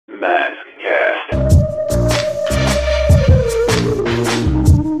Maskcast.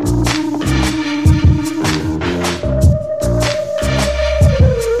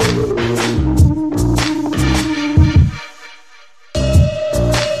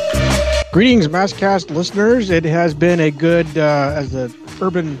 Greetings, Maskcast listeners. It has been a good, as the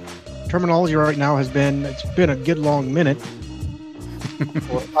urban terminology right now has been, it's been a good long minute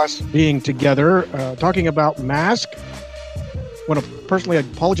for us being together, talking about Mask. I want to personally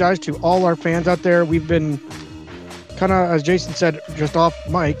apologize to all our fans out there. We've been kind of, as Jason said, just off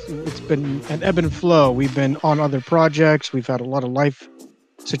mic, it's been an ebb and flow. We've been on other projects. We've had a lot of life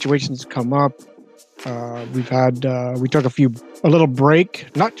situations come up. We took a little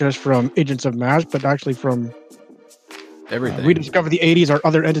break, not just from Agents of Mask, but actually from everything. We discovered the 80s, our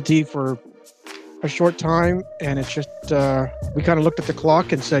other entity, for a short time. And it's just, we kind of looked at the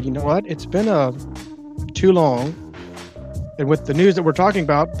clock and said, you know what? It's been too long. And with the news that we're talking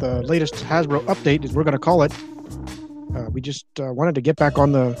about, the latest Hasbro update, as we're going to call it, we just wanted to get back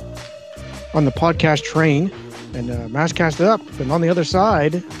on the podcast train and Maskcast it up. And on the other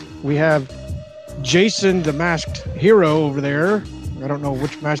side, we have Jason, the masked hero over there. I don't know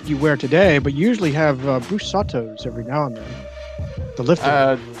which mask you wear today, but you usually have Bruce Satos every now and then. The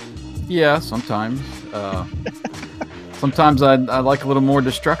lifter. Yeah, sometimes. Sometimes I like a little more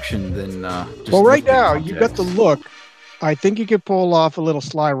destruction than just. Well, right now, objects. You've got the look. I think you could pull off a little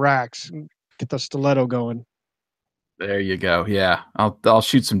Sly Rax and get the stiletto going. There you go. Yeah, I'll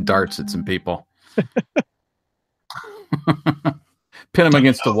shoot some darts at some people. Pin them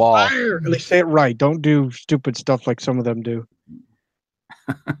against the wall. Fire. At least say it right. Don't do stupid stuff like some of them do.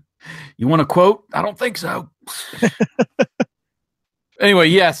 You want a quote? I don't think so. Anyway,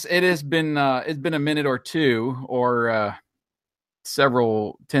 yes, it has been. It's been a minute or two, or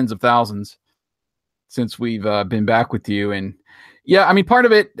several tens of thousands since we've been back with you. And yeah, I mean, part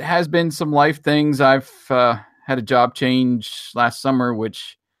of it has been some life things. I've had a job change last summer,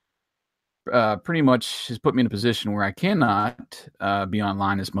 which pretty much has put me in a position where I cannot be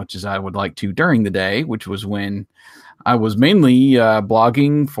online as much as I would like to during the day, which was when I was mainly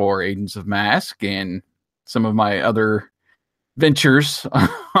blogging for Agents of Mask and some of my other ventures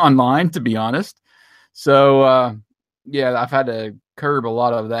online, to be honest. So, yeah, I've had to curb a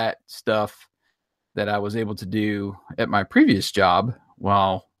lot of that stuff that I was able to do at my previous job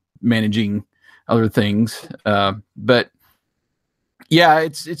while managing other things. But yeah,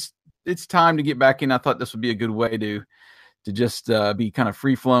 it's time to get back in. I thought this would be a good way to just be kind of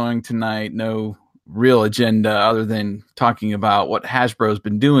free flowing tonight. No real agenda other than talking about what Hasbro's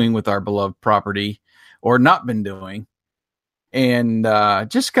been doing with our beloved property or not been doing. And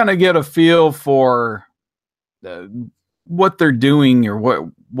just kind of get a feel for what they're doing or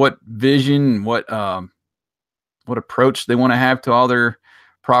what vision, what approach they want to have to all their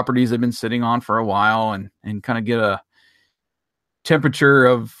properties they've been sitting on for a while, and kind of get a temperature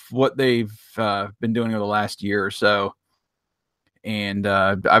of what they've been doing over the last year or so. And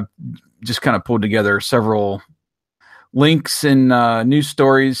I've just kind of pulled together several links and news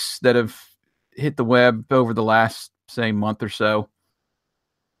stories that have hit the web over the last, say, month or so.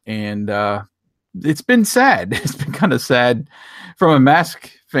 And it's been sad. It's been kind of sad from a Mask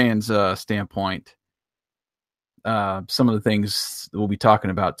fan's standpoint. Some of the things that we'll be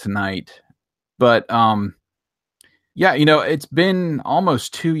talking about tonight. But yeah, you know, it's been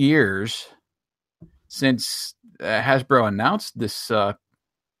almost 2 years since Hasbro announced this, what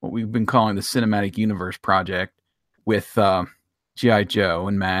we've been calling the Cinematic Universe project with G.I. Joe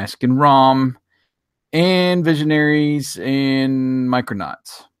and Mask and ROM and Visionaries and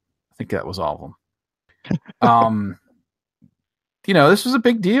Micronauts. I think that was all of them. You know, this was a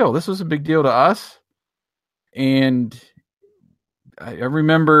big deal. This was a big deal to us. And I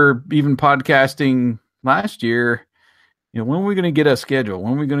remember even podcasting last year, you know, when are we going to get a schedule?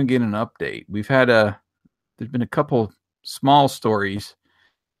 When are we going to get an update? There's been a couple small stories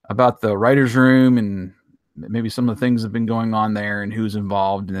about the writer's room and maybe some of the things that have been going on there and who's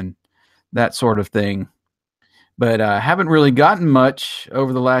involved and that sort of thing. But haven't really gotten much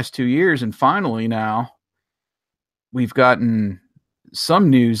over the last 2 years. And finally now we've gotten some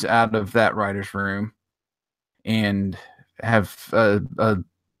news out of that writer's room and have a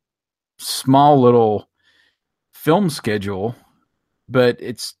small little film schedule, but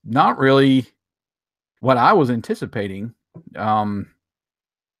it's not really what I was anticipating. I'd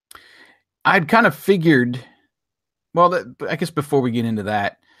kind of figured, well, I guess before we get into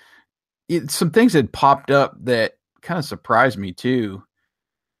that, some things had popped up that kind of surprised me too.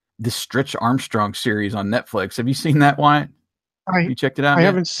 The Stretch Armstrong series on Netflix. Have you seen that, Wyatt? Have you checked it out? I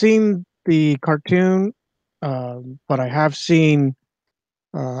haven't seen the cartoon, but I have seen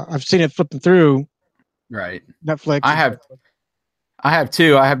I've seen it flipping through Right. Netflix. I have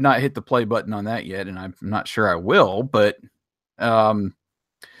too. I have not hit the play button on that yet, and I'm not sure I will. But um,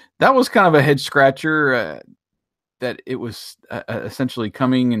 that was kind of a head scratcher. That it was essentially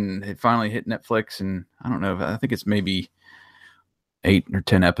coming and it finally hit Netflix, and I don't know. I think it's maybe 8 or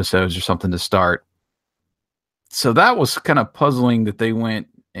 10 episodes or something to start. So that was kind of puzzling that they went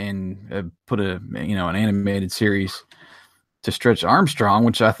and put an animated series to Stretch Armstrong,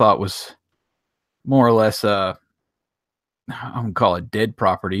 which I thought was more or less I wouldn't call it dead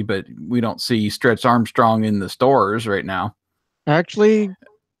property, but we don't see Stretch Armstrong in the stores right now. Actually,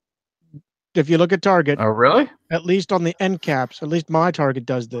 if you look at Target, oh really? At least on the end caps, at least my Target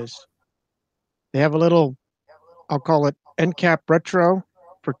does this. They have a little, I'll call it end cap retro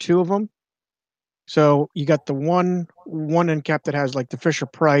for 2 of them. So you got the one end cap that has like the Fisher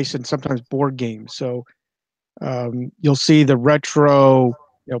Price and sometimes board games. So you'll see the retro,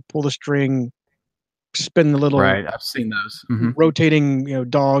 pull the string, spin the little right. I've seen those rotating,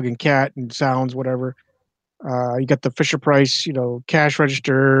 dog and cat and sounds, whatever. You got the Fisher Price, cash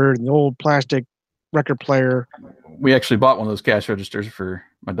register and the old plastic record player. We actually bought one of those cash registers for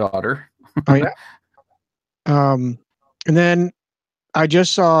my daughter. Oh yeah. And then I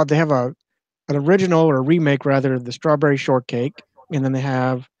just saw they have an original or a remake rather of the Strawberry Shortcake, and then they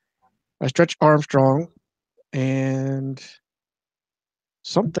have a Stretch Armstrong and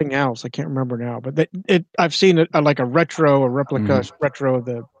something else I can't remember now. But I've seen it like a retro, a replica retro of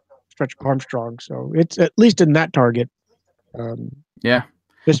the Stretch Armstrong, so it's at least in that Target. Yeah,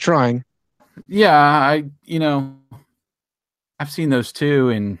 it's trying. Yeah, I've seen those too,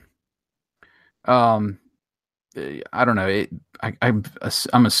 and I don't know.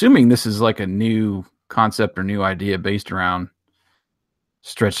 I'm assuming this is like a new concept or new idea based around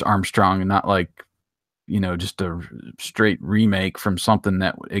Stretch Armstrong, and not like just a straight remake from something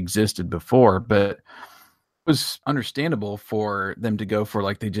that existed before. But it was understandable for them to go for,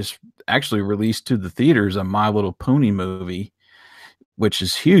 like, they just actually released to the theaters a My Little Pony movie, which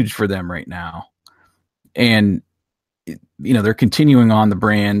is huge for them right now. And they're continuing on the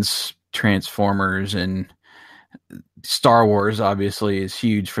brands. Transformers and Star Wars obviously is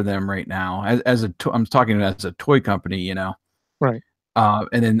huge for them right now. I'm talking as a toy company, right? And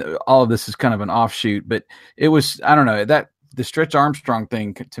then all of this is kind of an offshoot, but it was, I don't know, that the Stretch Armstrong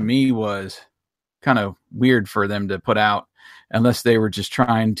thing to me was kind of weird for them to put out, unless they were just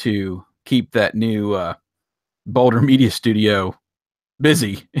trying to keep that new Boulder Media Studio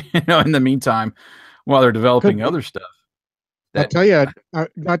busy, in the meantime, while they're developing other stuff. I'll tell you,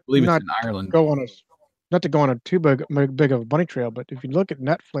 not in Ireland. Not to go on a too big of a bunny trail, but if you look at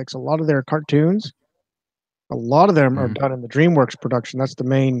Netflix, a lot of their cartoons, a lot of them are done in the DreamWorks production. That's the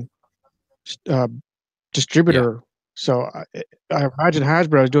main distributor. Yeah. So I imagine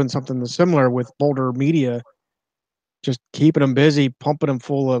Hasbro is doing something similar with Boulder Media, just keeping them busy, pumping them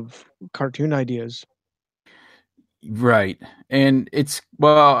full of cartoon ideas. Right. And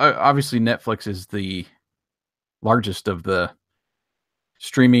obviously Netflix is the largest of the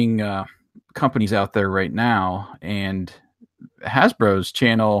streaming companies out there right now, and Hasbro's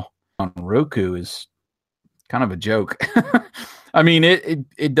channel on Roku is kind of a joke. I mean,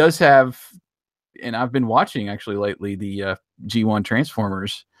 it does have, and I've been watching actually lately the G1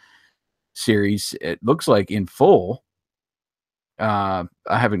 Transformers series. It looks like in full. I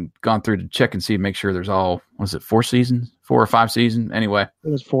haven't gone through to check and see, make sure there's all, was it 4 or 5 seasons? Anyway, it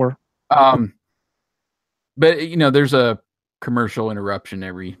was 4. But there's a commercial interruption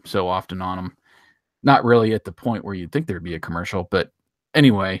every so often on them. Not really at the point where you'd think there'd be a commercial, but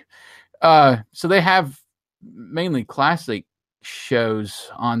anyway. So they have mainly classic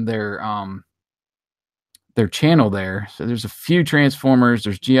shows on their channel there. So there's a few Transformers.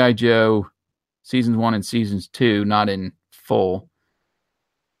 There's G.I. Joe seasons 1 and seasons 2, not in full.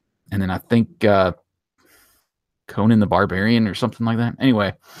 And then I think Conan the Barbarian or something like that.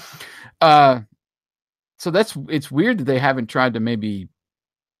 Anyway, so it's weird that they haven't tried to maybe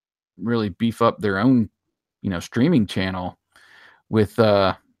really beef up their own, streaming channel with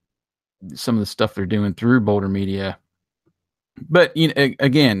some of the stuff they're doing through Boulder Media. But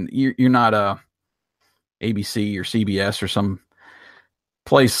again, you're not ABC or CBS or some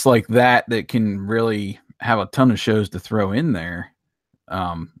place like that can really have a ton of shows to throw in there.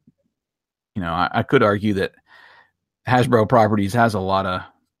 I could argue that Hasbro Properties has a lot of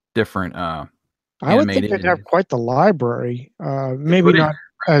different I would think they'd have quite the library. Maybe not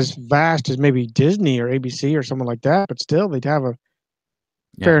as vast as maybe Disney or ABC or someone like that, but still they'd have a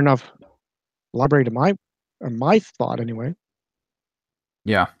fair enough library to my thought anyway.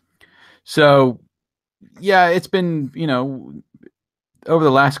 Yeah. So, yeah, it's been, over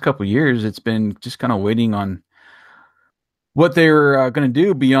the last couple of years, it's been just kind of waiting on what they're going to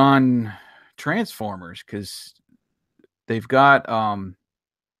do beyond Transformers, because they've got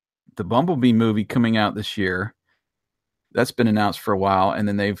the Bumblebee movie coming out this year. That's been announced for a while, and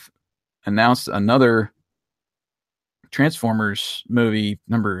then they've announced another Transformers movie,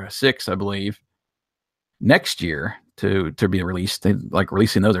 number 6, I believe, next year to be released. They like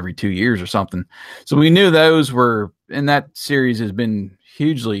releasing those every 2 years or something. So we knew those were, and that series has been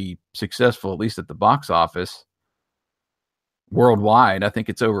hugely successful, at least at the box office worldwide. I think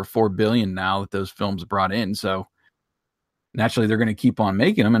it's over 4 billion now that those films brought in. So naturally they're going to keep on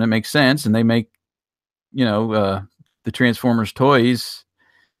making them, and it makes sense. And they make, the Transformers toys.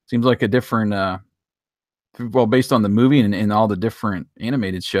 Seems like a different, based on the movie and all the different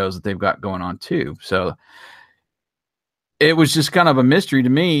animated shows that they've got going on too. So it was just kind of a mystery to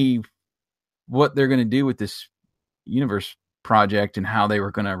me what they're going to do with this universe project and how they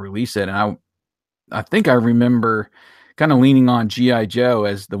were going to release it. And I think I remember kind of leaning on G.I. Joe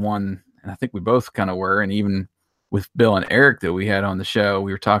as the one, and I think we both kind of were. And even with Bill and Eric that we had on the show,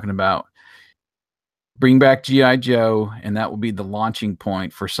 we were talking about bring back G.I. Joe, and that will be the launching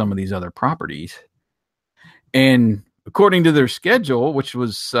point for some of these other properties. And according to their schedule, which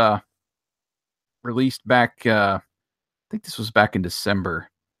was released back, I think this was back in December.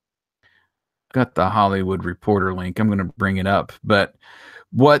 Got the Hollywood Reporter link. I'm going to bring it up. But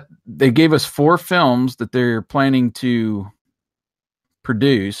what they gave us 4 films that they're planning to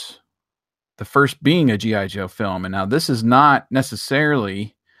produce, the first being a G.I. Joe film. And now this is not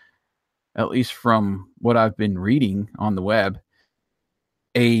necessarily, at least from what I've been reading on the web,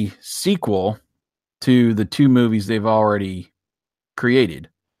 a sequel to the 2 movies they've already created.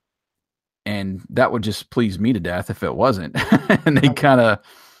 And that would just please me to death if it wasn't. And they kind of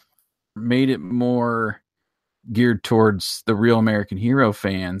made it more geared towards the real American hero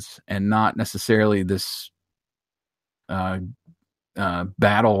fans and not necessarily this battle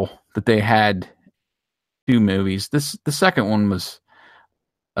that they had 2 movies. The second one was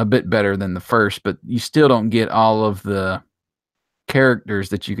a bit better than the first, but you still don't get all of the characters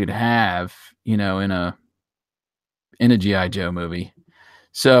that you could have, in a G.I. Joe movie.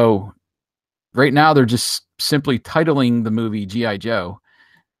 So right now they're just simply titling the movie G.I. Joe,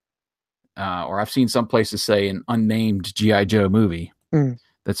 or I've seen some places say an unnamed G.I. Joe movie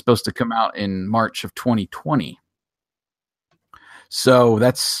that's supposed to come out in March of 2020. So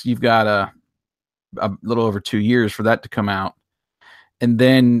you've got a little over 2 years for that to come out. And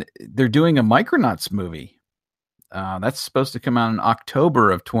then they're doing a Micronauts movie. That's supposed to come out in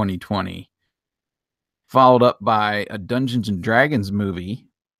October of 2020, followed up by a Dungeons and Dragons movie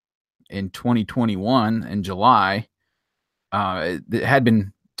in 2021 in July. It had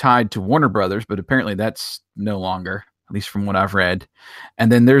been tied to Warner Brothers, but apparently that's no longer, at least from what I've read.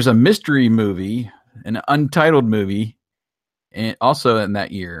 And then there's a mystery movie, an untitled movie, and also in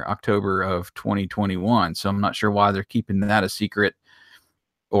that year, October of 2021. So I'm not sure why they're keeping that a secret,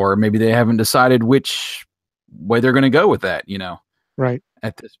 or maybe they haven't decided which way they're going to go with that, right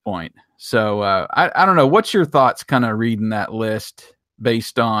at this point. So I don't know. What's your thoughts kind of reading that list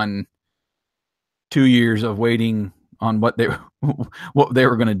based on 2 years of waiting on what they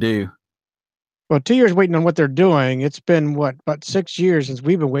were going to do? Well, 2 years waiting on what they're doing. It's been about 6 years since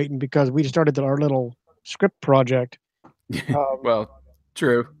we've been waiting, because we started our little script project. Well,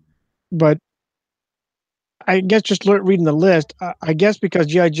 true. But I guess just reading the list, I guess because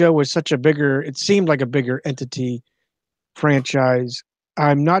G.I. Joe was it seemed like a bigger entity franchise.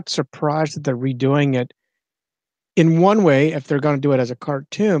 I'm not surprised that they're redoing it in one way if they're going to do it as a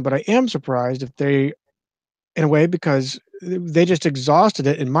cartoon, but I am surprised if they, in a way, because they just exhausted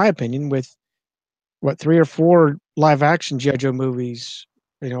it, in my opinion, with 3 or 4 live action G.I. Joe movies,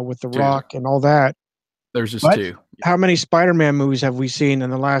 with The Rock and all that. There's just 2. How many Spider-Man movies have we seen in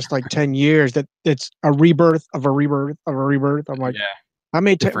the last 10 years that it's a rebirth of a rebirth of a rebirth? I'm like, how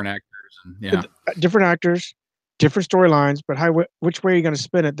many different actors? Different actors, different storylines, but which way are you going to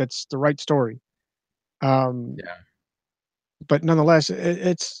spin it? That's the right story. But nonetheless,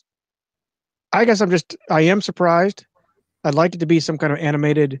 I guess I am surprised. I'd like it to be some kind of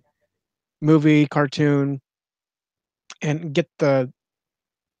animated movie, cartoon, and get the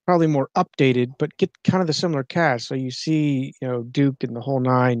probably more updated, but get kind of the similar cast. So you see, Duke and the whole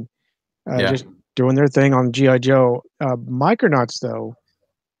 9 just doing their thing on G.I. Joe. Micronauts, though,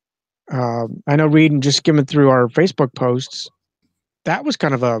 I know reading, just skimming through our Facebook posts, that was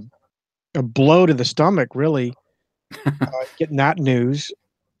kind of a blow to the stomach, really, getting that news.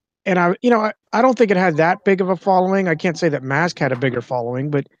 And I don't think it had that big of a following. I can't say that Mask had a bigger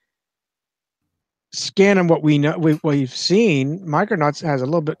following, but scanning what we know, we've seen, Micronauts has a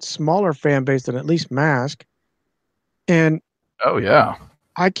little bit smaller fan base than at least Mask, and Oh yeah.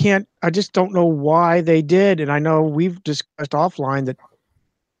 I just don't know why they did. And I know we've discussed offline that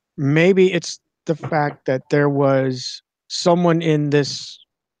maybe it's the fact that there was someone in this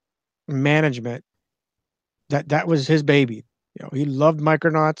management that was his baby. He loved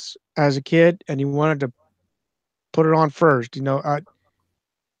Micronauts as a kid and he wanted to put it on first. Good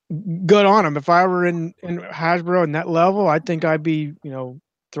on him. If I were in Hasbro and that level, I think I'd be,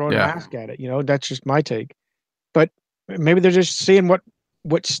 throwing a Yeah. mask at it. That's just my take. But maybe they're just seeing what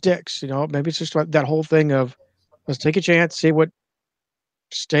sticks. Maybe it's just that whole thing of let's take a chance, see what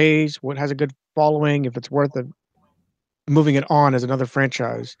stays, what has a good following, if it's worth it, moving it on as another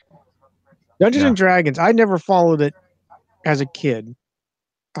franchise. Dungeons Yeah. and Dragons, I never followed it as a kid.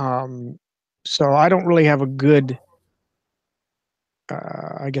 So I don't really have a good,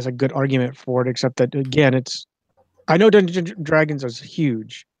 I guess, a good argument for it, except that again, I know Dungeons and Dragons is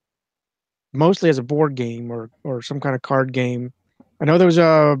huge, mostly as a board game or some kind of card game. I know there was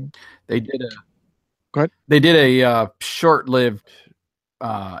a They did a what? they did a short-lived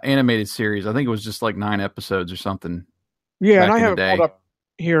animated series. I think it was just like 9 episodes or something. Yeah, and Back I in the have it pulled day. up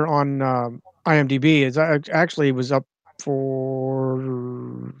here on IMDb. It's actually was up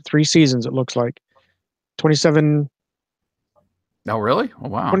for 3 seasons. It looks like 27, Oh really? Oh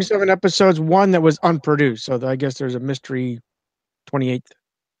wow. 27 episodes. One that was unproduced, so I guess there's a mystery 28th.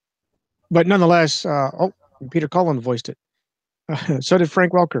 But nonetheless, Peter Cullen voiced it. So did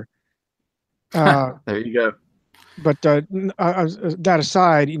Frank Welker. There you go. But that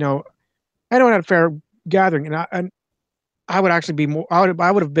aside, I don't have a fair gathering, and I would actually be more.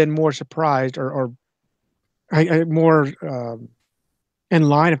 I would have been more surprised or more in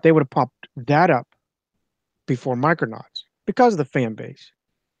line if they would have popped that up before Micronauts because of the fan base.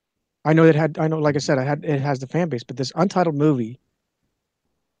 I know like I said, it has the fan base, but this untitled movie.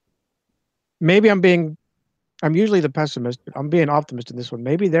 Maybe I'm usually the pessimist, but I'm being optimist in this one.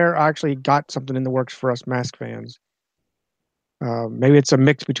 Maybe they're actually got something in the works for us Mask fans. Maybe it's a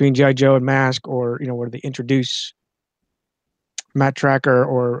mix between G.I. Joe and Mask, or where they introduce Matt Tracker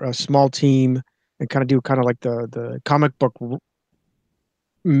or a small team and kind of do kind of like the comic book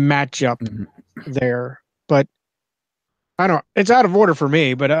matchup there. But I don't. It's out of order for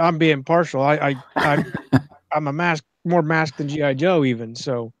me, but I'm being partial. I'm more masked than GI Joe even.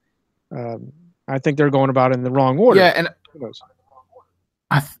 So I think they're going about it in the wrong order. Yeah, and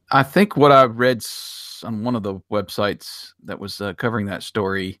I think what I read on one of the websites that was covering that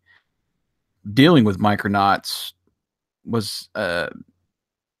story, dealing with Micronauts, was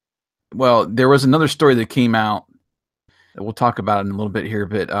well, there was another story that came out that we'll talk about in a little bit here,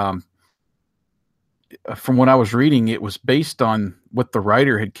 but from what I was reading, it was based on what the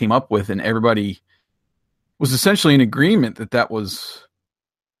writer had came up with, and everybody was essentially in agreement that was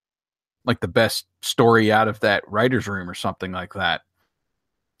like the best story out of that writer's room or something like that.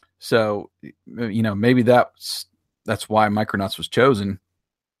 So, maybe that's why Micronauts was chosen,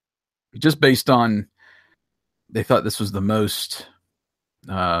 just based on they thought this was the most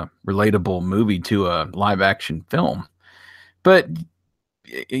relatable movie to a live action film. But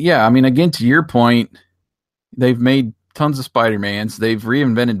yeah, I mean, again, to your point, they've made tons of Spider-Mans. They've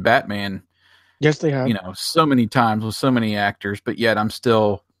reinvented Batman. Yes, they have. So many times with so many actors, but yet I'm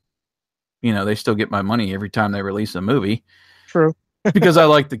still, they still get my money every time they release a movie. True. Because I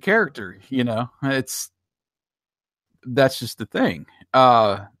like the character, that's just the thing.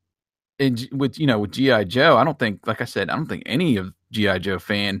 And with G.I. Joe, I don't think, like I said, I don't think any of G.I. Joe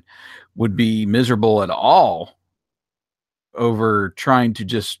fan would be miserable at all over trying to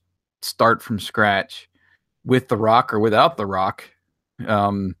just start from scratch with The Rock or without The Rock.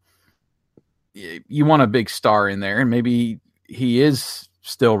 You want a big star in there, and maybe he is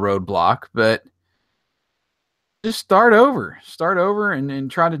still Roadblock, but just start over and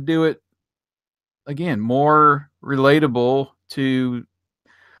try to do it again, more relatable to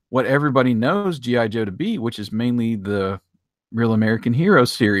what everybody knows G.I. Joe to be, which is mainly the Real American Hero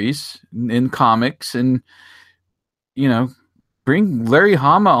series in comics, and bring Larry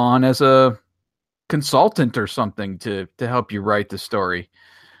Hama on as a consultant or something to help you write the story.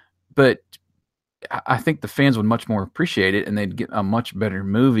 But I think the fans would much more appreciate it, and they'd get a much better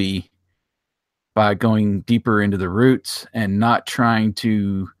movie by going deeper into the roots and not trying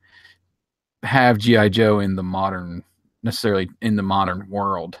to have G.I. Joe necessarily in the modern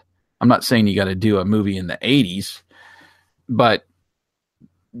world. I'm not saying you got to do a movie in the 80s, but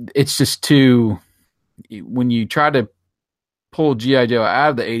it's just when you try to pull G.I. Joe out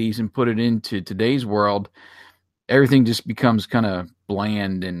of the 80s and put it into today's world, everything just becomes kind of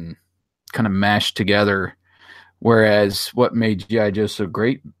bland and kind of mashed together. Whereas what made G.I. Joe so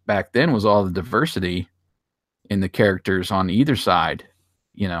great back then was all the diversity in the characters on either side,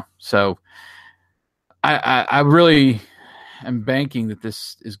 So I really am banking that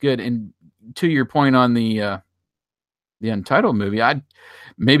this is good. And to your point on the Untitled movie,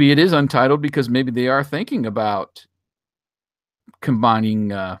 maybe it is Untitled because maybe they are thinking about combining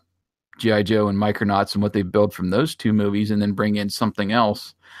G.I. Joe and Micronauts and what they build from those two movies, and then bring in something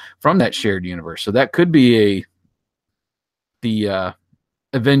else from that shared universe. So that could be the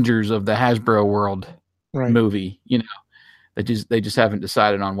Avengers of the Hasbro world movie, they just haven't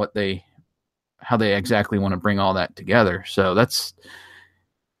decided on how they exactly want to bring all that together. So that's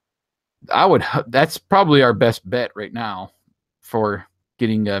probably our best bet right now for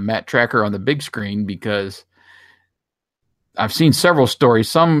getting Matt Trakker on the big screen, because I've seen several stories.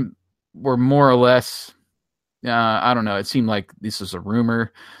 Some were more or less, I don't know. It seemed like this is a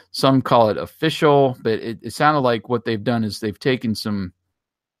rumor. Some call it official, but it sounded like what they've done is they've taken some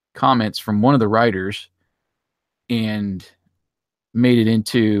comments from one of the writers and made it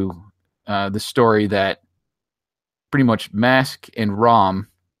into the story that pretty much Mask and Rom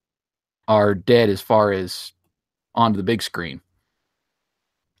are dead as far as onto the big screen.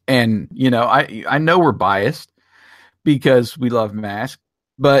 And, I know we're biased because we love Mask,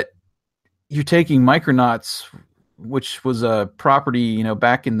 but you're taking Micronauts, which was a property,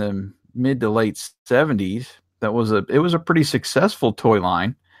 back in the mid to late 70s. It was a pretty successful toy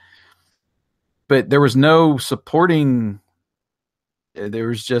line, but there was no supporting. There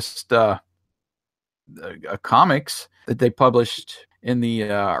was just a comics that they published in the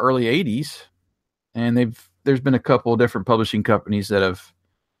early 80s, and there's been a couple of different publishing companies that have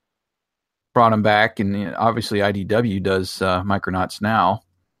brought them back, and obviously IDW does Micronauts now,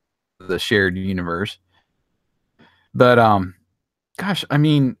 the shared universe. But gosh, I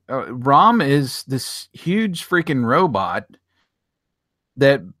mean, Rom is this huge freaking robot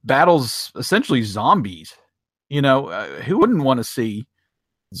that battles essentially zombies. Who wouldn't want to see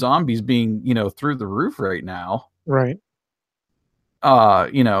zombies being, through the roof right now? Right.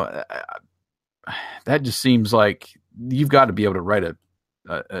 That just seems like you've got to be able to write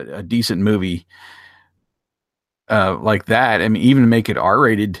a decent movie like that. I mean, even make it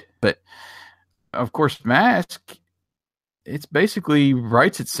R-rated. But of course, Mask, it's basically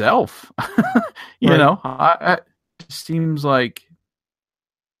writes itself. It seems like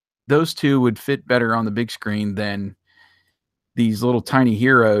those two would fit better on the big screen than these little tiny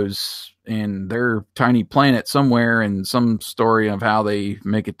heroes and their tiny planet somewhere, and some story of how they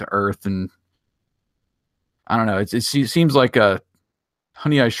make it to Earth. And I don't know. It seems like a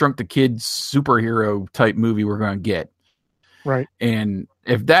Honey, I Shrunk the Kids superhero type movie we're going to get. Right. And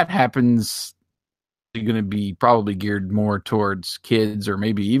if that happens, you're going to be probably geared more towards kids, or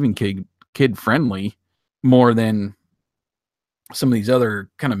maybe even kid friendly, more than some of these other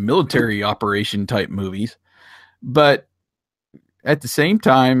kind of military operation type movies. But at the same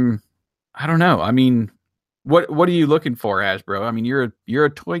time, I don't know. I mean, what are you looking for, Hasbro? I mean, you're a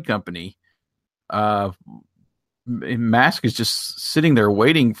toy company. Mask is just sitting there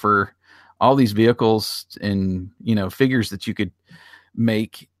waiting for all these vehicles and figures that you could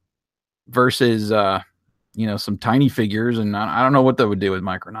make versus some tiny figures. And I don't know what that would do with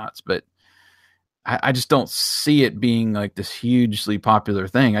Micronauts, but I just don't see it being like this hugely popular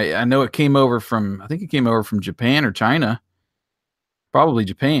thing. I know it came over from Japan or China, probably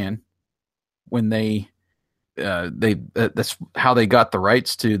Japan, when that's how they got the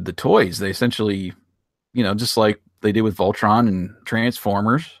rights to the toys. They essentially, just like they did with Voltron and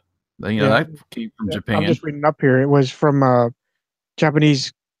Transformers, that came from Japan. I'm just reading up here. It was from a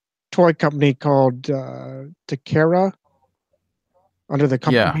Japanese toy company called Takara, under the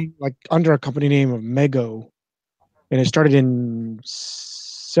company under a company name of Mego, and it started in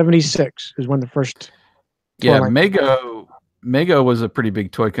 '76. Is when the first. Mego was a pretty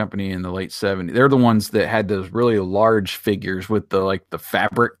big toy company in the late '70s. They're the ones that had those really large figures with the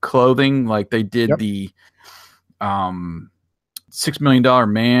fabric clothing, like they did the $6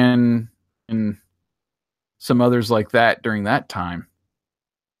 Million Man and some others like that during that time.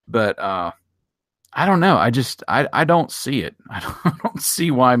 But I don't know. I don't see it. I don't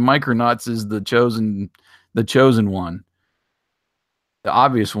see why Micronauts is the chosen one, the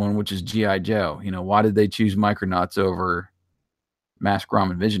obvious one, which is G.I. Joe. Why did they choose Micronauts over Mask,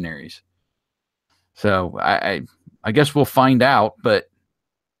 Rom, and Visionaries? So I guess we'll find out. But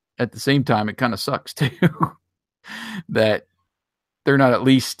at the same time, it kind of sucks too that they're not at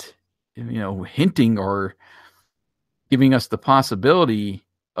least hinting or giving us the possibility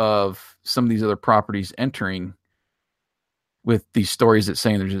of some of these other properties entering with these stories that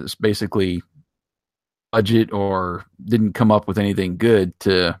saying they're just basically budget or didn't come up with anything good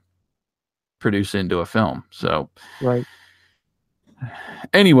to produce into a film. So Right.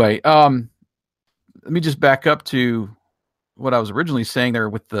 anyway, let me just back up to what I was originally saying there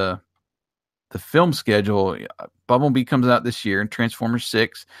with the film schedule. Bumblebee comes out this year, and Transformers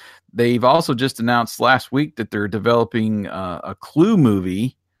 6. They've also just announced last week that they're developing a Clue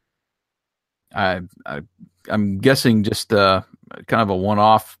movie. I'm guessing just kind of a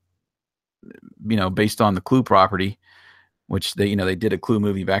one-off, based on the Clue property, which they did a Clue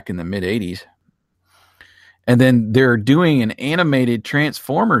movie back in the mid '80s, and then they're doing an animated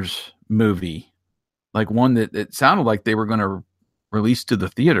Transformers movie, like one that it sounded like they were going to release to the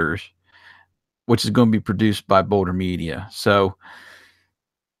theaters, which is going to be produced by Boulder Media. So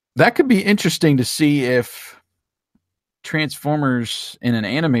that could be interesting to see if Transformers in an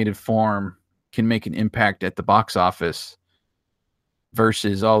animated form can make an impact at the box office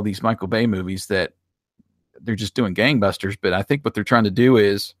versus all these Michael Bay movies that they're just doing gangbusters. But I think what they're trying to do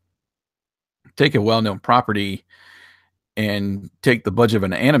is take a well-known property and take the budget of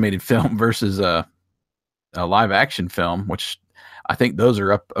an animated film versus a live action film, which I think those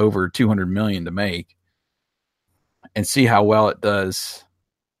are up over $200 million to make, and see how well it does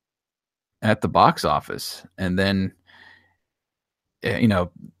at the box office. And then,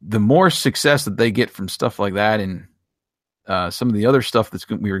 the more success that they get from stuff like that, and some of the other stuff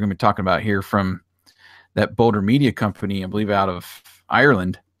we were going to be talking about here from that Boulder Media company, I believe out of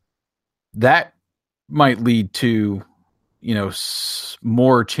Ireland, that might lead to,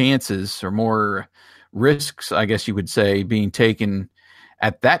 more chances or more risks, I guess you would say, being taken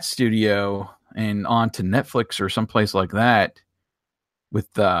at that studio and onto Netflix or someplace like that with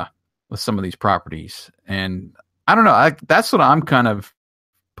some of these properties. And I don't know. That's what I'm kind of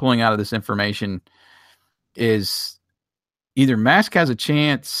pulling out of this information is either Mask has a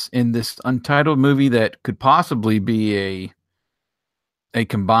chance in this Untitled movie that could possibly be a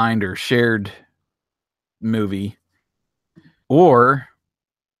combined or shared movie, or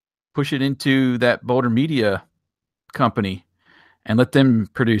push it into that Boulder Media company and let them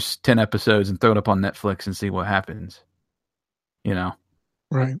produce 10 episodes and throw it up on Netflix and see what happens,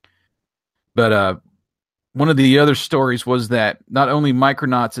 Right. But one of the other stories was that not only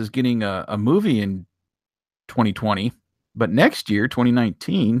Micronauts is getting a movie in 2020, but next year,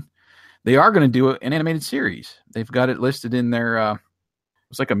 2019, they are going to do an animated series. They've got it listed in their,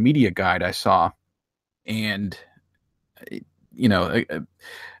 it's like a media guide I saw. And,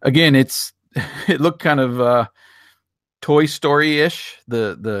 again, it looked kind of Toy Story-ish,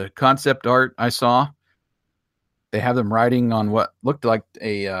 the concept art I saw. They have them riding on what looked like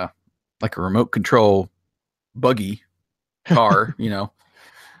a remote control buggy car,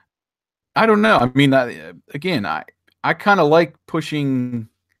 I don't know. I mean, again, I kind of like pushing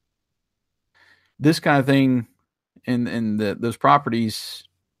this kind of thing in those properties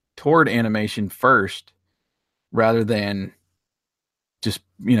toward animation first, rather than just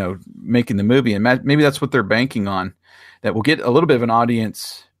making the movie. And maybe that's what they're banking on, that we'll get a little bit of an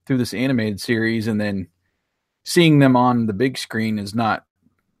audience through this animated series, and then seeing them on the big screen is not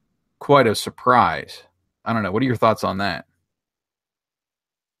quite a surprise. I don't know. What are your thoughts on that?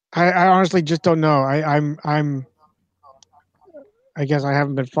 I honestly just don't know. I guess I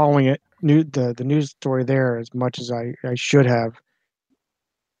haven't been following it, the news story there as much as I should have.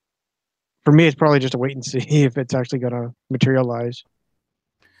 For me, it's probably just a wait and see if it's actually going to materialize.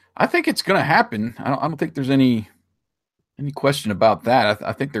 I think it's going to happen. I don't think there's any question about that.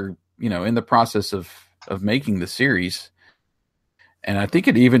 I think they're in the process of making the series, and I think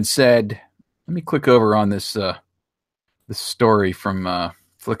it even said. Let me click over on this story from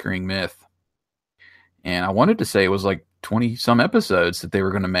Flickering Myth, and I wanted to say it was like 20 some episodes that they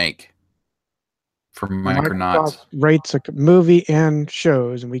were going to make for Micronauts. Rates a movie and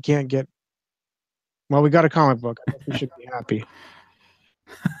shows, and we can't get. Well, we got a comic book. I guess we should be happy.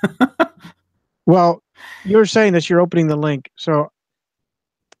 Well, you were saying this. You're opening the link, so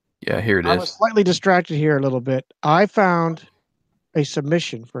yeah, here it is. I was slightly distracted here a little bit. I found a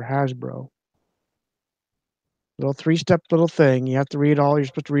submission for Hasbro. Little 3-step little thing. You have to read all. You're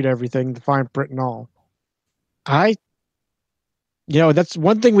supposed to read everything, the fine print and all. That's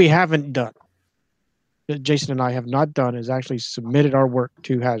one thing we haven't done. That Jason and I have not done is actually submitted our work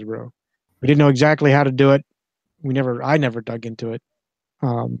to Hasbro. We didn't know exactly how to do it. I never dug into it.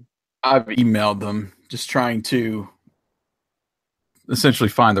 I've emailed them just trying to essentially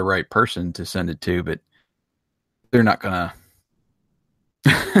find the right person to send it to, but they're not gonna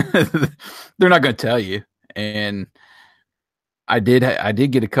they're not gonna tell you. And I did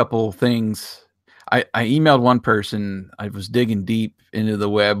get a couple things. I emailed one person. I was digging deep into the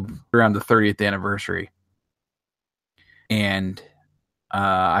web around the 30th anniversary, and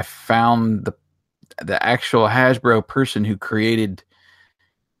I found the actual Hasbro person who created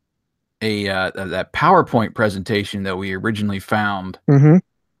that PowerPoint presentation that we originally found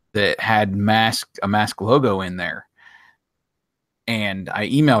that had a mask logo in there. And I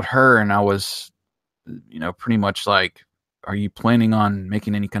emailed her, and I was, pretty much like, "Are you planning on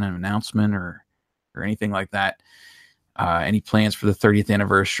making any kind of announcement or anything like that? Any plans for the 30th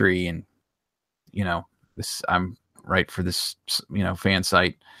anniversary?" And this, I'm right for this, fan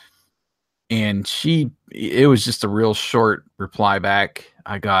site. And it was just a real short reply back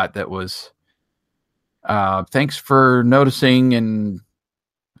I got that was, "Thanks for noticing, and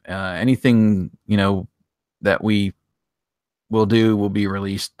anything that we will do will be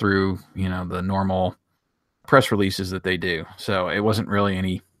released through the normal press releases that they do." So it wasn't really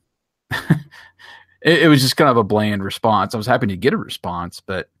any. It was just kind of a bland response. I was happy to get a response,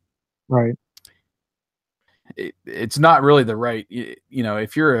 but right. It's not really the right.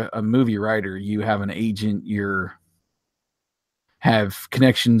 If you're a movie writer, you have an agent. Have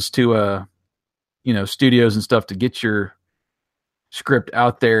connections to studios and stuff to get your script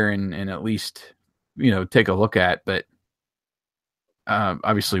out there and at least take a look at. But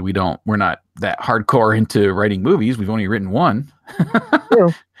obviously we're not that hardcore into writing movies. We've only written one.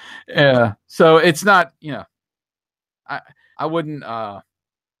 So it's not, I wouldn't, I'm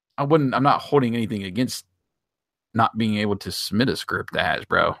not holding anything against not being able to submit a script to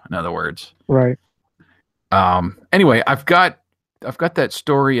Hasbro, in other words. Right. Anyway, I've got that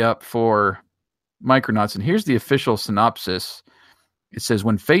story up for Micronauts, and here's the official synopsis. It says,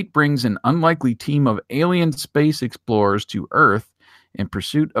 when fate brings an unlikely team of alien space explorers to Earth in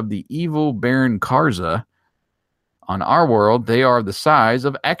pursuit of the evil Baron Karza, on our world, they are the size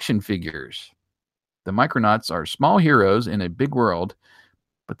of action figures. The Micronauts are small heroes in a big world,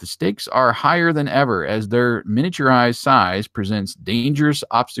 but the stakes are higher than ever as their miniaturized size presents dangerous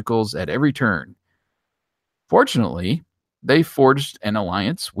obstacles at every turn. Fortunately, they forged an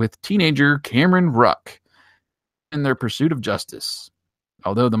alliance with teenager Cameron Ruck in their pursuit of justice.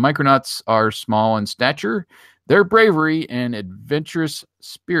 Although the Micronauts are small in stature, their bravery and adventurous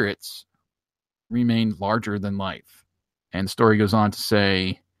spirits remain larger than life. And the story goes on to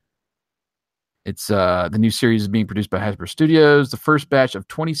say, it's the new series is being produced by Hasbro Studios. The first batch of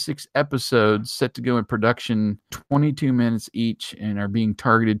 26 episodes set to go in production, 22 minutes each, and are being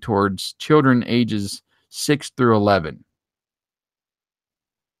targeted towards children ages 6 through 11.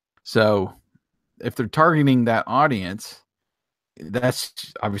 So if they're targeting that audience,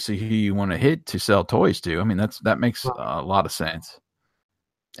 that's obviously who you want to hit to sell toys to. I mean, that makes a lot of sense.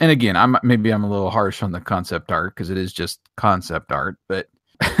 And again, I'm a little harsh on the concept art because it is just concept art, but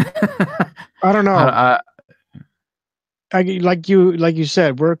I don't know. Like you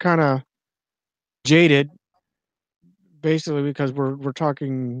said, we're kind of jaded, basically, because we're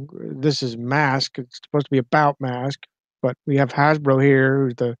talking. This is Mask. It's supposed to be about Mask, but we have Hasbro here,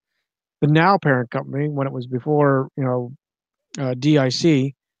 who's the now parent company. When it was before,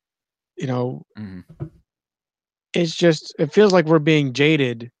 DIC. It's just, it feels like we're being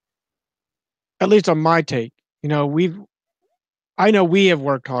jaded. At least on my take. I know we have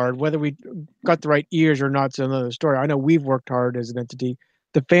worked hard. Whether we got the right ears or not is another story. I know we've worked hard as an entity.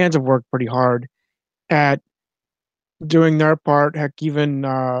 The fans have worked pretty hard at doing their part. Heck, even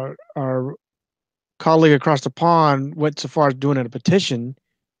our colleague across the pond went so far as doing a petition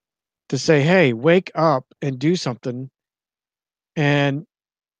to say, "Hey, wake up and do something." And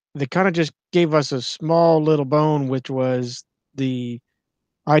they kind of just gave us a small little bone, which was the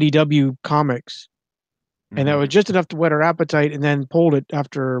IDW comics. And that was just enough to whet our appetite, and then pulled it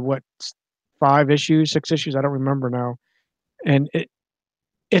after 5 issues, 6 issues, I don't remember now. And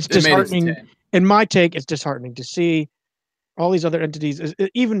it's disheartening. In my take, it's disheartening to see all these other entities,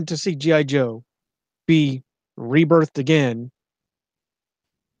 even to see G.I. Joe be rebirthed again.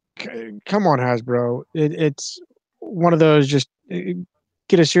 Come on, Hasbro. It's one of those, just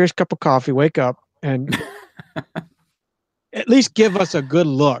get a serious cup of coffee, wake up, and at least give us a good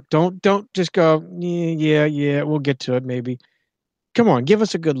look. Don't just go, yeah, we'll get to it maybe. Come on, give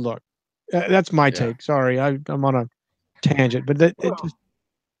us a good look. That's my take. Sorry, I'm on a tangent, but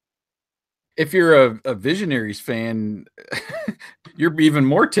if you're a Visionaries fan, you're even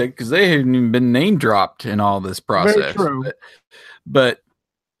more ticked because they haven't even been name dropped in all this process. Very true. But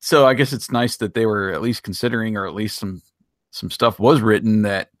so I guess it's nice that they were at least considering, or at least some stuff was written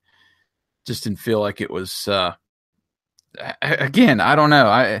that just didn't feel like it was. Again, I don't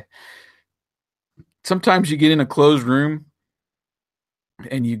know. Sometimes you get in a closed room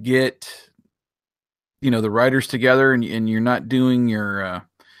and you get the writers together, and you're not doing your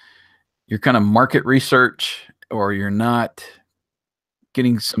kind of market research, or you're not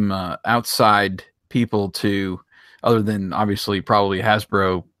getting some outside people to, other than obviously probably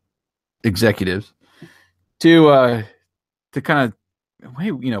Hasbro executives, to kind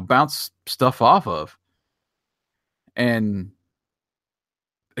of bounce stuff off of. And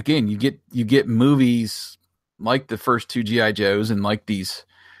again, you get movies like the first two GI Joes and like these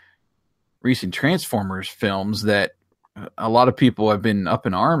recent Transformers films that a lot of people have been up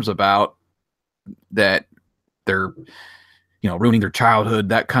in arms about, that they're ruining their childhood,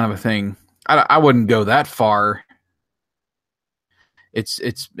 that kind of a thing. I wouldn't go that far.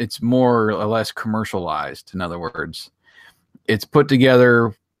 It's more or less commercialized. In other words, it's put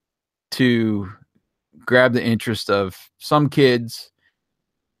together to grab the interest of some kids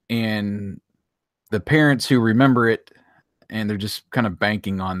and the parents who remember it, and they're just kind of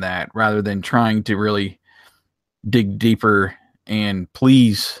banking on that rather than trying to really dig deeper and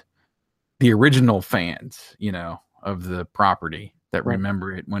please the original fans, of the property that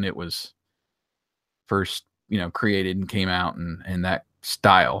remember it when it was first, created and came out and that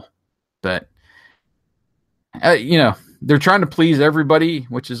style. But, they're trying to please everybody,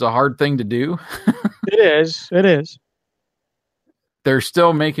 which is a hard thing to do. It is. They're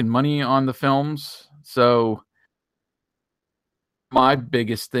still making money on the films. So my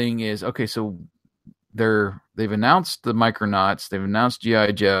biggest thing is, okay, so they've announced the Micronauts, they've announced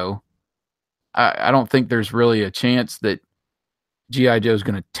G.I. Joe. I don't think there's really a chance that G.I. Joe is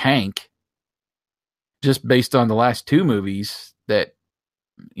going to tank, just based on the last two movies that,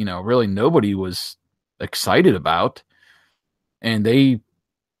 really nobody was excited about. And they,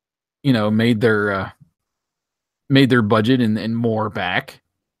 made their budget and more back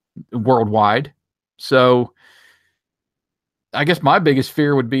worldwide. So I guess my biggest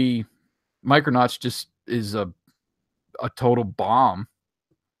fear would be Micronauts just is a total bomb.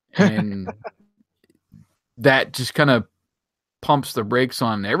 And that just kind of pumps the brakes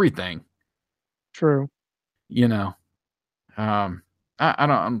on everything. True. I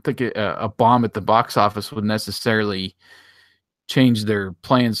don't think a bomb at the box office would necessarily change their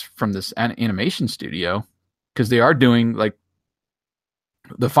plans from this animation studio, because they are doing, like,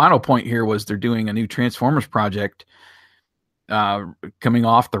 the final point here was they're doing a new Transformers project coming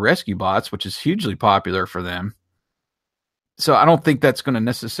off the Rescue Bots, which is hugely popular for them. So I don't think that's going to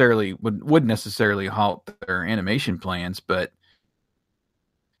necessarily would necessarily halt their animation plans, but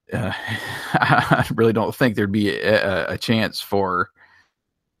I really don't think there'd be a chance for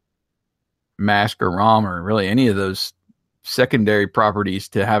Mask or ROM or really any of those secondary properties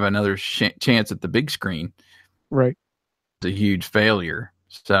to have another chance at the big screen. Right. It's a huge failure.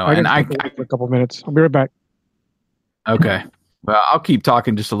 So, I for a couple of minutes. I'll be right back. Okay. Well, I'll keep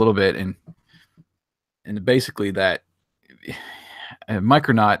talking just a little bit, and basically that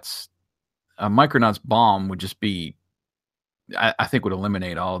Micronauts bomb would just be, I think, would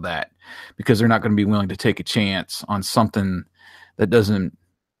eliminate all of that, because they're not going to be willing to take a chance on something that doesn't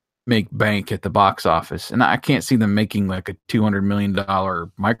make bank at the box office. And I can't see them making like a $200 million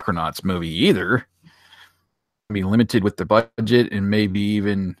Micronauts movie either. Be limited with the budget, and maybe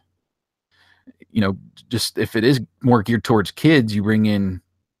even, just if it is more geared towards kids, you bring in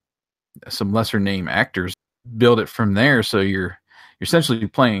some lesser name actors, build it from there. So you're essentially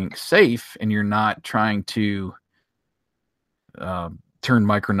playing safe, and you're not trying to turn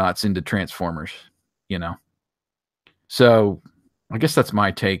Micronauts into Transformers, So I guess that's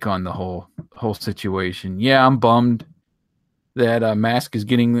my take on the whole situation. Yeah, I'm bummed that Mask is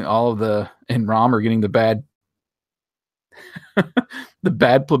getting all of and ROM are getting the bad the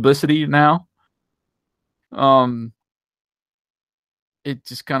bad publicity now. It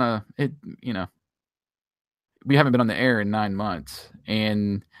just kind of we haven't been on the air in 9 months,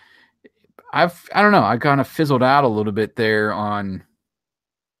 and I don't know, I kind of fizzled out a little bit there on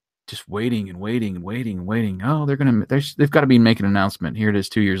just waiting and waiting and waiting and waiting. Oh, they've got to be making an announcement. Here it is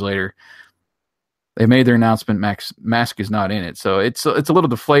 2 years later. They made their announcement. Mask is not in it. So it's a little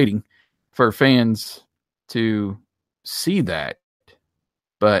deflating for fans to see that,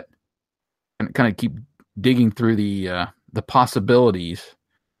 but kind of keep digging through the possibilities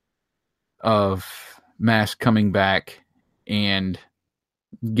of Mask coming back and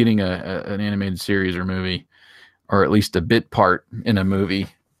getting an animated series or movie, or at least a bit part in a movie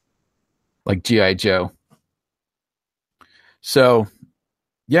like G.I. Joe. So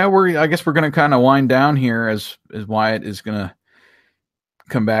yeah, I guess we're going to kind of wind down here as Wyatt is going to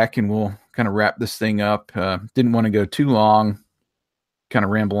come back, and we'll kind of wrap this thing up. Didn't want to go too long, kind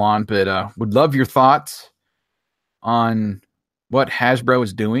of ramble on, but would love your thoughts on what Hasbro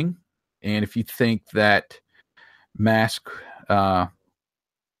is doing And if you think that Mask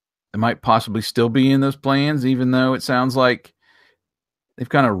it might possibly still be in those plans, even though it sounds like they've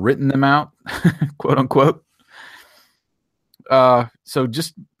kind of written them out, quote unquote. So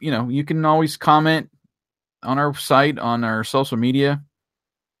just, you can always comment on our site, on our social media.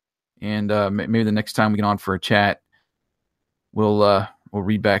 And maybe the next time we get on for a chat, we'll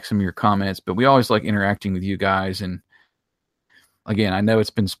read back some of your comments. But we always like interacting with you guys. And again, I know it's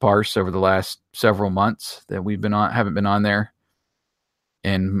been sparse over the last several months that we've been on, haven't been on there.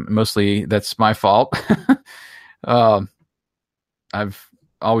 And mostly that's my fault. I've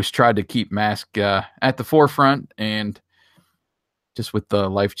always tried to keep Mask at the forefront, and just with the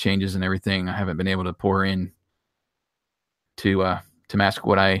life changes and everything, I haven't been able to pour in to Mask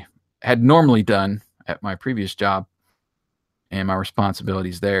what I had normally done at my previous job and my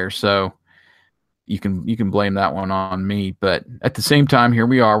responsibilities there. So you can blame that one on me. But at the same time, here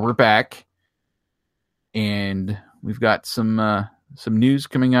we are. We're back, and we've got some news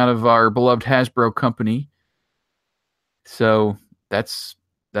coming out of our beloved Hasbro company. So that's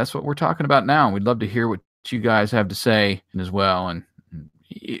what we're talking about now. We'd love to hear what you guys have to say as well. And,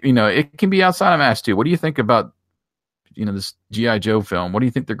 it can be outside of Mask too. What do you think about, this G.I. Joe film? What do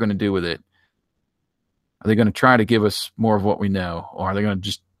you think they're going to do with it? Are they going to try to give us more of what we know? Or are they going to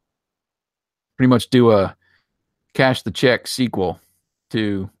just pretty much do a cash the check sequel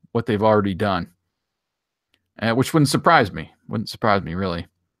to what they've already done? Which wouldn't surprise me. Wouldn't surprise me, really.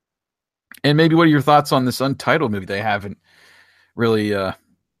 And maybe what are your thoughts on this Untitled movie? They haven't really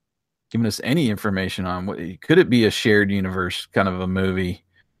given us any information on. Could it be a shared universe kind of a movie?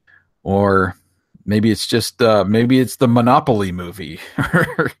 Or maybe it's just maybe it's the Monopoly movie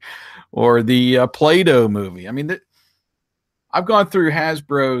or the Play-Doh movie. I mean, I've gone through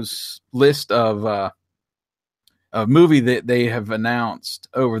Hasbro's list of a movie that they have announced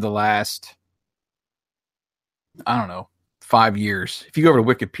over the last, I don't know, 5 years. If you go over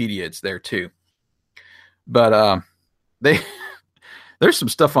to Wikipedia, it's there too. But there's some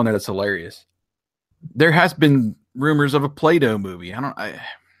stuff on there that's hilarious. There has been rumors of a Play-Doh movie.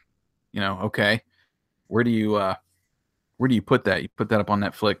 Okay. Where do you put that? You put that up on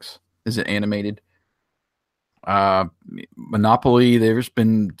Netflix? Is it animated? Monopoly, there's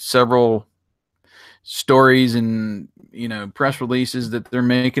been several stories and, press releases that they're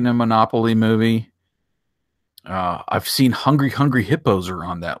making a Monopoly movie. I've seen Hungry Hippos are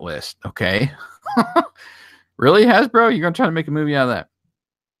on that list. Okay. Really, Hasbro? You're going to try to make a movie out of that?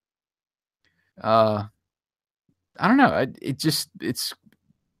 I don't know. It's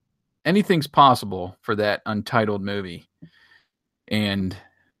anything's possible for that Untitled movie. And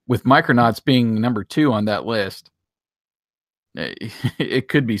with Micronauts being number 2 on that list, it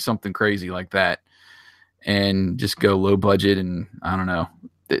could be something crazy like that, and just go low budget. And I don't know,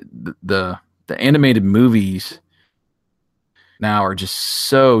 the animated movies now are just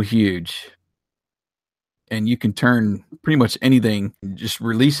so huge, and you can turn pretty much anything, just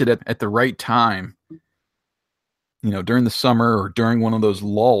release it at the right time, during the summer or during one of those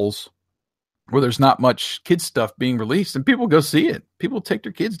lulls where there's not much kids stuff being released, and people go see it. People take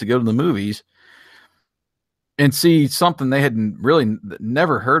their kids to go to the movies and see something they had really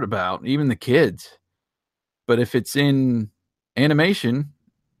never heard about, even the kids. But if it's in animation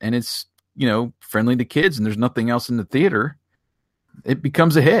and it's, friendly to kids and there's nothing else in the theater, it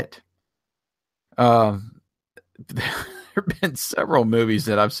becomes a hit. There have been several movies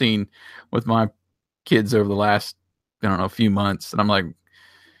that I've seen with my kids over the last, few months. And I'm like,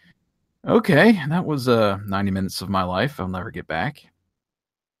 okay, that was 90 minutes of my life I'll never get back.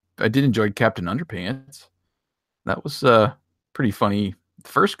 I did enjoy Captain Underpants. That was pretty funny the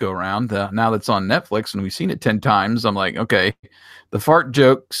first go around. Now that's on Netflix and we've seen it 10 times, I'm like, okay, the fart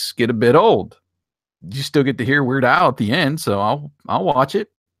jokes get a bit old. You still get to hear Weird Al at the end, so I'll watch it.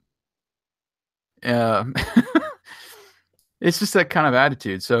 It's just that kind of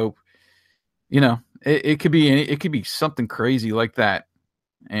attitude. So, it could be something crazy like that.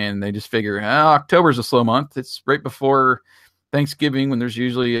 And they just figure, October's a slow month. It's right before Thanksgiving when there's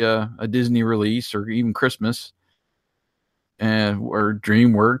usually a Disney release, or even Christmas, or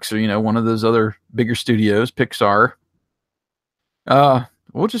DreamWorks, or, one of those other bigger studios, Pixar.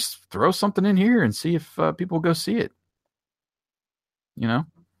 We'll just throw something in here and see if people go see it.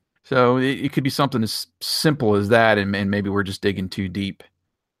 So it could be something as simple as that, and maybe we're just digging too deep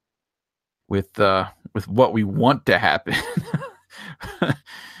with what we want to happen.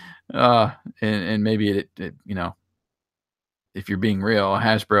 And maybe it if you're being real,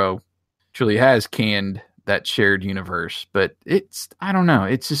 Hasbro truly has canned that shared universe. But I don't know.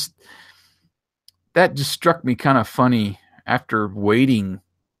 It's just, that just struck me kind of funny after waiting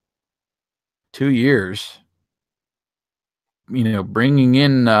 2 years, bringing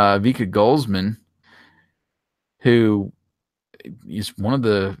in Vika Goldsman, who is one of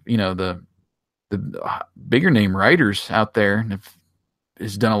the bigger name writers out there, and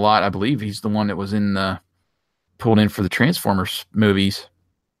has done a lot. I believe he's the one that was pulled in for the Transformers movies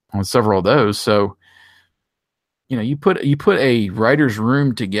on several of those. So, you put a writer's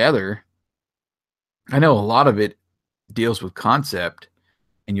room together. I know a lot of it deals with concept,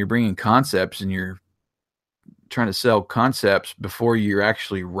 and you're bringing concepts and you're trying to sell concepts before you're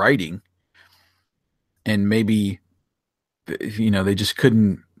actually writing. And maybe, they just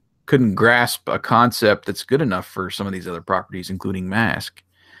couldn't grasp a concept that's good enough for some of these other properties, including Mask.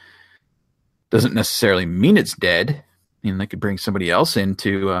 Doesn't necessarily mean it's dead. They could bring somebody else in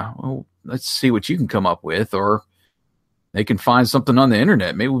to, let's see what you can come up with, or they can find something on the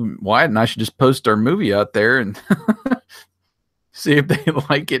internet. Maybe Wyatt and I should just post our movie out there and see if they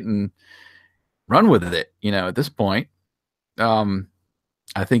like it and run with it. At this point, I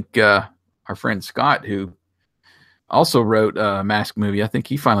think our friend Scott, who also wrote a Mask movie, I think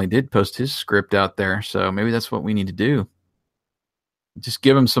he finally did post his script out there. So maybe that's what we need to do. Just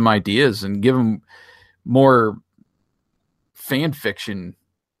give him some ideas and give him more fan fiction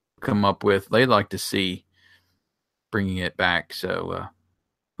come up with. They'd like to see bringing it back. So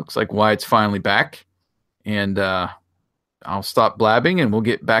looks like Wyatt's finally back, and I'll stop blabbing and we'll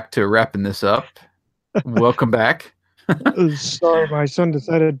get back to wrapping this up. Welcome back. Sorry, my son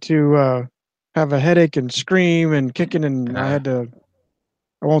decided to have a headache and scream and kicking, and I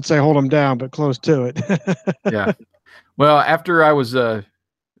won't say hold him down, but close to it. Yeah. Well, after I was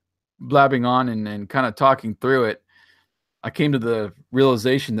blabbing on and kind of talking through it, I came to the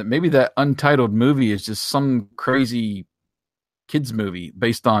realization that maybe that Untitled movie is just some crazy kids movie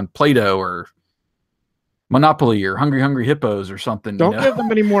based on Play-Doh or Monopoly or Hungry Hungry Hippos or something. Don't give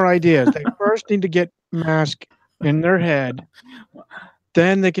them any more ideas. They first need to get Mask in their head.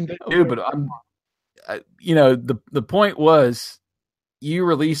 Then they can do. But the point was, you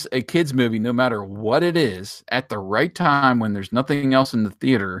release a kids movie, no matter what it is, at the right time when there's nothing else in the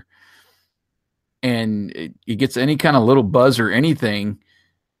theater, and it gets any kind of little buzz or anything,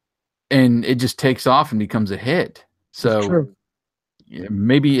 and it just takes off and becomes a hit. So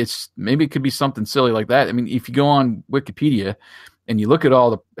maybe it could be something silly like that. I mean, if you go on Wikipedia and you look at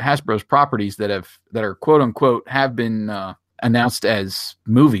all the Hasbro's properties that are quote unquote have been announced as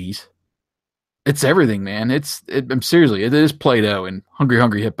movies, it's everything, man. I'm seriously, it is Play-Doh and Hungry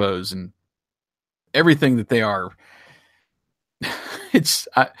Hungry Hippos and everything that they are. It's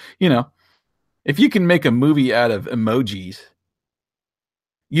if you can make a movie out of emojis,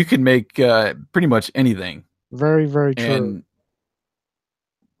 you can make pretty much anything. Very, very true. And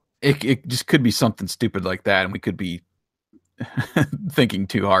it just could be something stupid like that, and we could be thinking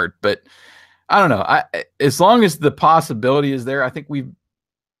too hard. But I don't know. As long as the possibility is there, I think we've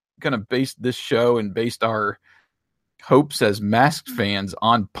kind of based this show and based our hopes as Masked fans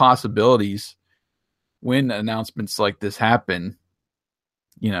on possibilities. When announcements like this happen,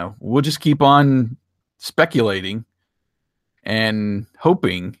 we'll just keep on speculating and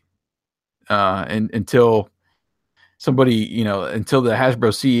hoping until somebody, until the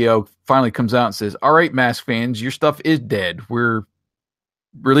Hasbro CEO finally comes out and says, all right, Mask fans, your stuff is dead. We're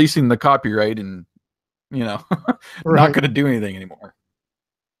releasing the copyright and, not going to do anything anymore.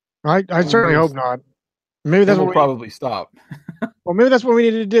 I certainly hope not. Maybe that's what we'll probably stop. Well, maybe that's what we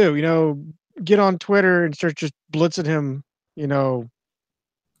need to do. Get on Twitter and start just blitzing him.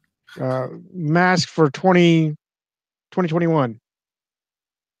 Mask for 2021.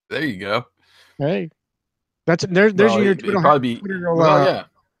 There you go. Hey, there's your Twitter. Probably Twitter,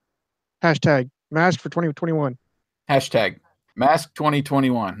 hashtag Mask for 2021. Hashtag Mask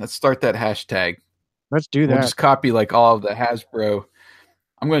 2021. Let's start that hashtag. Let's do that. We'll just copy like all of the Hasbro.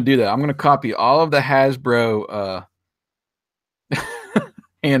 I'm going to do that. I'm going to copy all of the Hasbro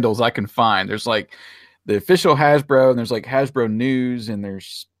handles I can find. There's like the official Hasbro, and there's like Hasbro News, and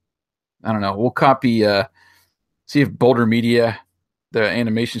there's, I don't know. We'll copy, see if Boulder Media, the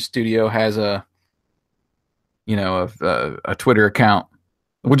animation studio, has a Twitter account.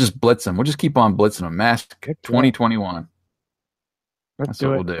 We'll just blitz them. We'll just keep on blitzing them. Mask 2021. That's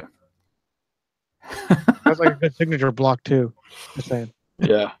what we'll do. That's like a good signature block too. Just saying.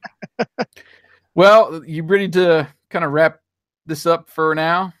 Yeah. Well, you ready to kind of wrap this up for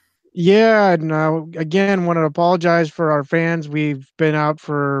now? Yeah. No. Again, want to apologize for our fans. We've been out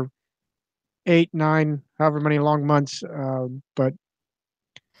for 8, 9, however many long months, but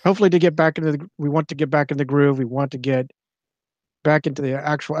hopefully we want to get back in the groove. We want to get back into the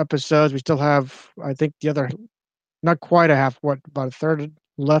actual episodes. We still have, I think, the other, not quite a half, about a third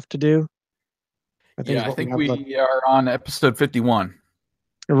left to do. I think we are on episode 51.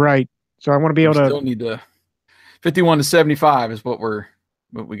 Right. So I want to be able to still need to 51 to 75 is what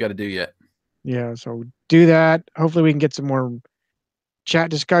we got to do yet. Yeah. So do that. Hopefully we can get some more chat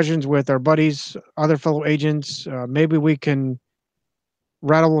discussions with our buddies, other fellow agents. Maybe we can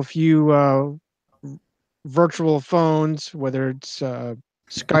rattle a few virtual phones, whether it's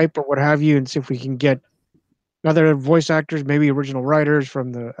Skype or what have you, and see if we can get other voice actors, maybe original writers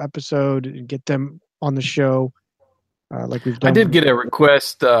from the episode, and get them on the show, like we've done. I did get a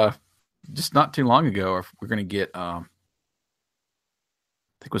request just not too long ago if we're going to get, I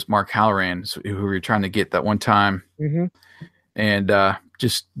think it was Mark Halloran who we were trying to get that one time, and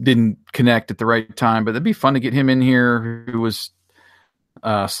just didn't connect at the right time. But it'd be fun to get him in here, who was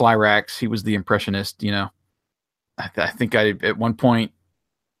Slyrax. He was the impressionist, I think I at one point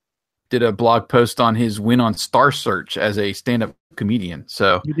did a blog post on his win on Star Search as a stand-up comedian.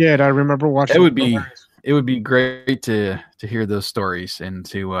 So you did. I remember watching. It would be great to hear those stories and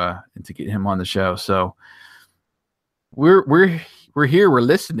to get him on the show. So we're here. We're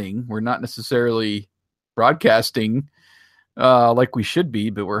listening. We're not necessarily broadcasting like we should be,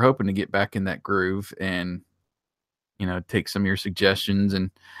 but we're hoping to get back in that groove and take some of your suggestions. And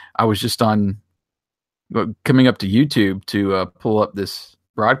I was just coming up to YouTube to pull up this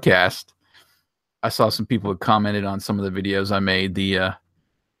broadcast. I saw some people had commented on some of the videos I made, the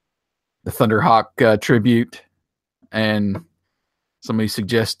Thunderhawk tribute, and somebody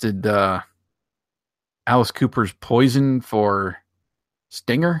suggested Alice Cooper's Poison for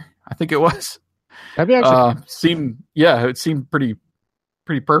Stinger, I think it was. That'd be actually it seemed pretty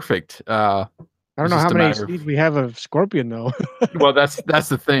perfect. I don't know how many seeds we have of Scorpion though. Well, that's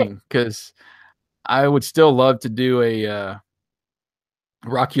the thing, because I would still love to do a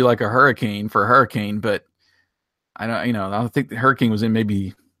Rock You Like a Hurricane for Hurricane, but I don't think the Hurricane was in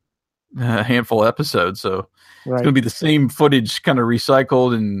maybe a handful of episodes, so It's going to be the same footage, kind of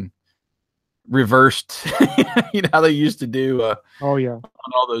recycled and reversed. How they used to do. On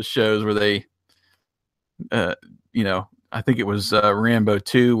all those shows where they, I think it was Rambo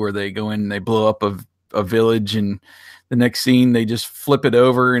 2, where they go in and they blow up a village, and the next scene they just flip it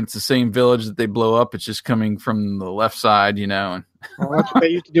over and it's the same village that they blow up. It's just coming from the left side, And well, that's what they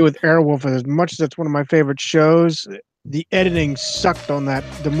used to do with Airwolf. As much as it's one of my favorite shows, the editing sucked on that.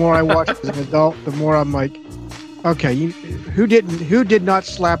 The more I watched as an adult, the more I'm like, okay, who did not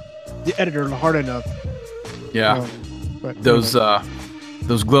slap the editor hard enough? Yeah, but those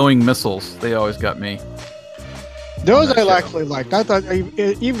glowing missiles, they always got me. Those I actually liked. I thought,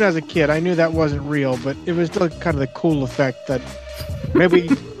 even as a kid, I knew that wasn't real, but it was still kind of the cool effect that maybe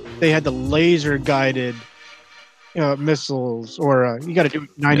they had the laser guided missiles, or you got to do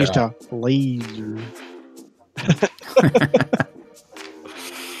 90s stuff. Laser.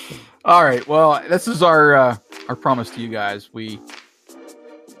 All right. Well, this is our promise to you guys. We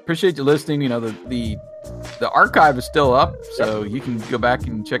appreciate you listening. The archive is still up, so you can go back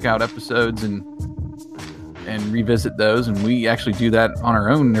and check out episodes and revisit those. And we actually do that on our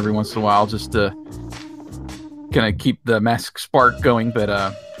own every once in a while, just to kind of keep the Mask spark going. But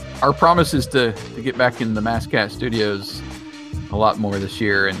our promise is to get back in the Maskcast studios a lot more this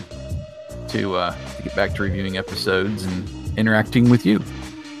year, and to get back to reviewing episodes and interacting with you.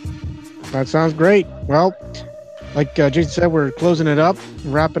 That sounds great. Well, like Jason said, we're closing it up,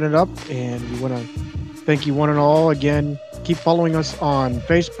 wrapping it up, and we want to thank you one and all again. Keep following us on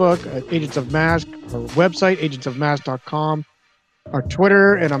Facebook at Agents of Mask, our website, agentsofmask.com, our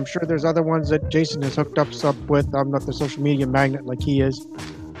Twitter, and I'm sure there's other ones that Jason has hooked us up with. I'm not the social media magnet like he is.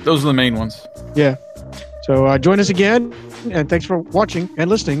 Those are the main ones. Yeah. So join us again, and thanks for watching and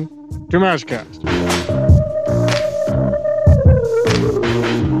listening to Maskcast.